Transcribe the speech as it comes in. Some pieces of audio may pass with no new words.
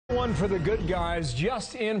One for the good guys.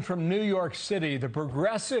 Just in from New York City, the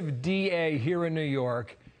progressive DA here in New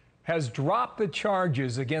York has dropped the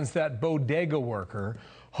charges against that bodega worker,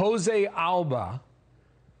 Jose Alba,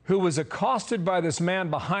 who was accosted by this man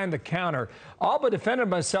behind the counter. Alba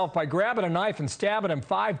defended himself by grabbing a knife and stabbing him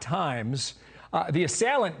 5 times. The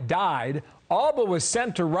assailant died. Alba was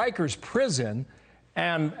sent to Rikers prison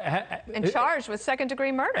and charged with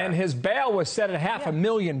second-degree murder. And his bail was set at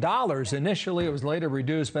 $500,000 initially. It was later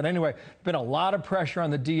reduced. But anyway, been a lot of pressure on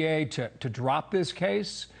the DA to drop this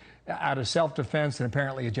case out of self-defense, and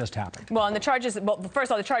apparently it just happened. Well, and the charges, first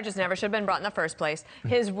of all, the charges never should have been brought in the first place.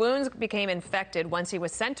 His wounds became infected once he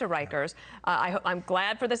was sent to Rikers. I'm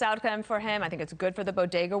glad for this outcome for him. I think it's good for the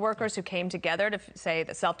bodega workers who came together to say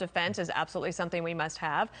that self-defense is absolutely something we must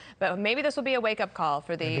have. But maybe this will be a wake-up call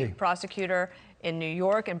for the prosecutor in New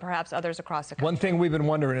York and perhaps others across the country. One thing we've been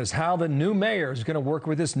wondering is how the new mayor is going to work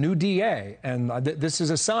with this new DA. And this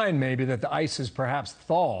is a sign maybe that the ice has perhaps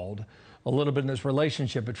thawed a little bit in this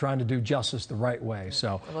relationship, but trying to do justice the right way.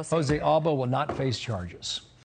 So Jose Alba will not face charges.